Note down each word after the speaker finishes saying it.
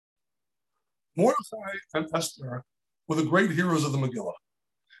Mordechai and Esther were the great heroes of the Megillah.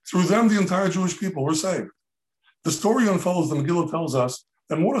 Through them, the entire Jewish people were saved. The story unfolds, the Megillah tells us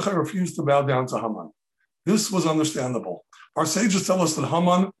that Mordechai refused to bow down to Haman. This was understandable. Our sages tell us that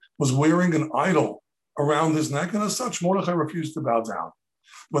Haman was wearing an idol around his neck, and as such, Mordechai refused to bow down.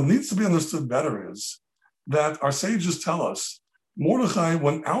 What needs to be understood better is that our sages tell us Mordechai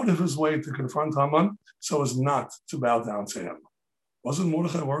went out of his way to confront Haman so as not to bow down to him. Wasn't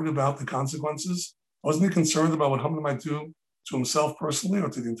Mordechai worried about the consequences? Wasn't he concerned about what Haman might do to himself personally or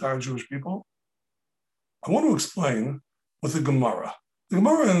to the entire Jewish people? I want to explain with the Gemara. The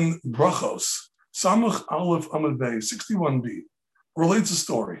Gemara in Brachos, Samach Aleph Amud Bey, 61b, relates a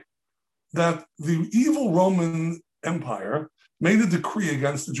story that the evil Roman Empire made a decree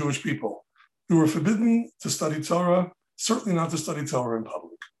against the Jewish people. They were forbidden to study Torah, certainly not to study Torah in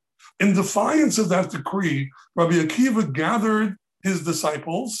public. In defiance of that decree, Rabbi Akiva gathered his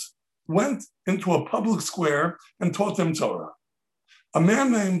disciples, went into a public square, and taught them Torah. A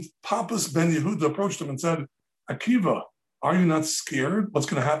man named Papas ben Yehuda approached him and said, Akiva, are you not scared what's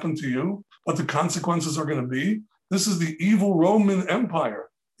going to happen to you? What the consequences are going to be? This is the evil Roman Empire.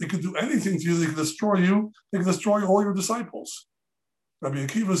 They could do anything to you. They could destroy you. They could destroy all your disciples. Rabbi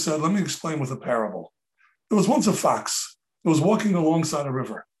Akiva said, let me explain with a parable. There was once a fox that was walking alongside a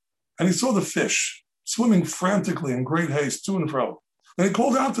river, and he saw the fish swimming frantically in great haste to and fro. And he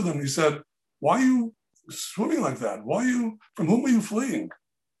called out to them. He said, why are you swimming like that? From whom are you fleeing?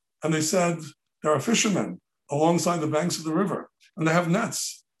 And they said, there are fishermen alongside the banks of the river, and they have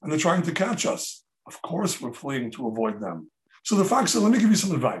nets, and they're trying to catch us. Of course, we're fleeing to avoid them. So the fox said, let me give you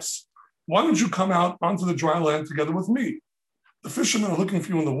some advice. Why don't you come out onto the dry land together with me? The fishermen are looking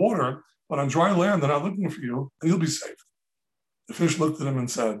for you in the water, but on dry land, they're not looking for you, and you'll be safe. The fish looked at him and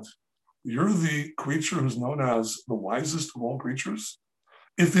said, you're the creature who's known as the wisest of all creatures.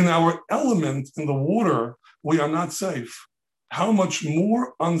 If in our element in the water we are not safe, how much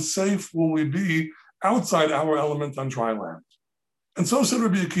more unsafe will we be outside our element on dry land? And so said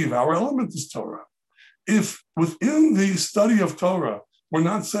Rabbi Akiva, our element is Torah. If within the study of Torah we're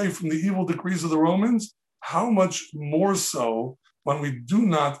not safe from the evil decrees of the Romans, how much more so when we do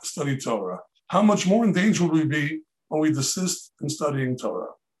not study Torah? How much more in danger will we be when we desist in studying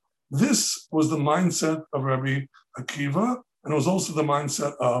Torah? This was the mindset of Rabbi Akiva, and it was also the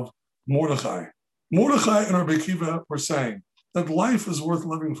mindset of Mordechai. Mordechai and Rabbi Akiva were saying that life is worth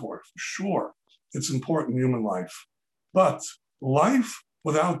living for. Sure, it's important in human life. But life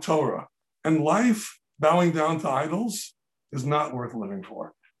without Torah and life bowing down to idols is not worth living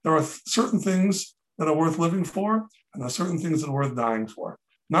for. There are certain things that are worth living for, and there are certain things that are worth dying for.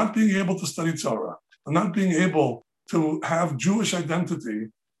 Not being able to study Torah and not being able to have Jewish identity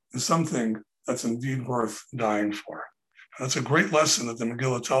is something that's indeed worth dying for. And that's a great lesson that the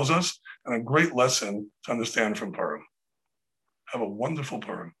Megillah tells us, and a great lesson to understand from Purim. Have a wonderful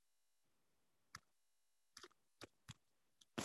Purim.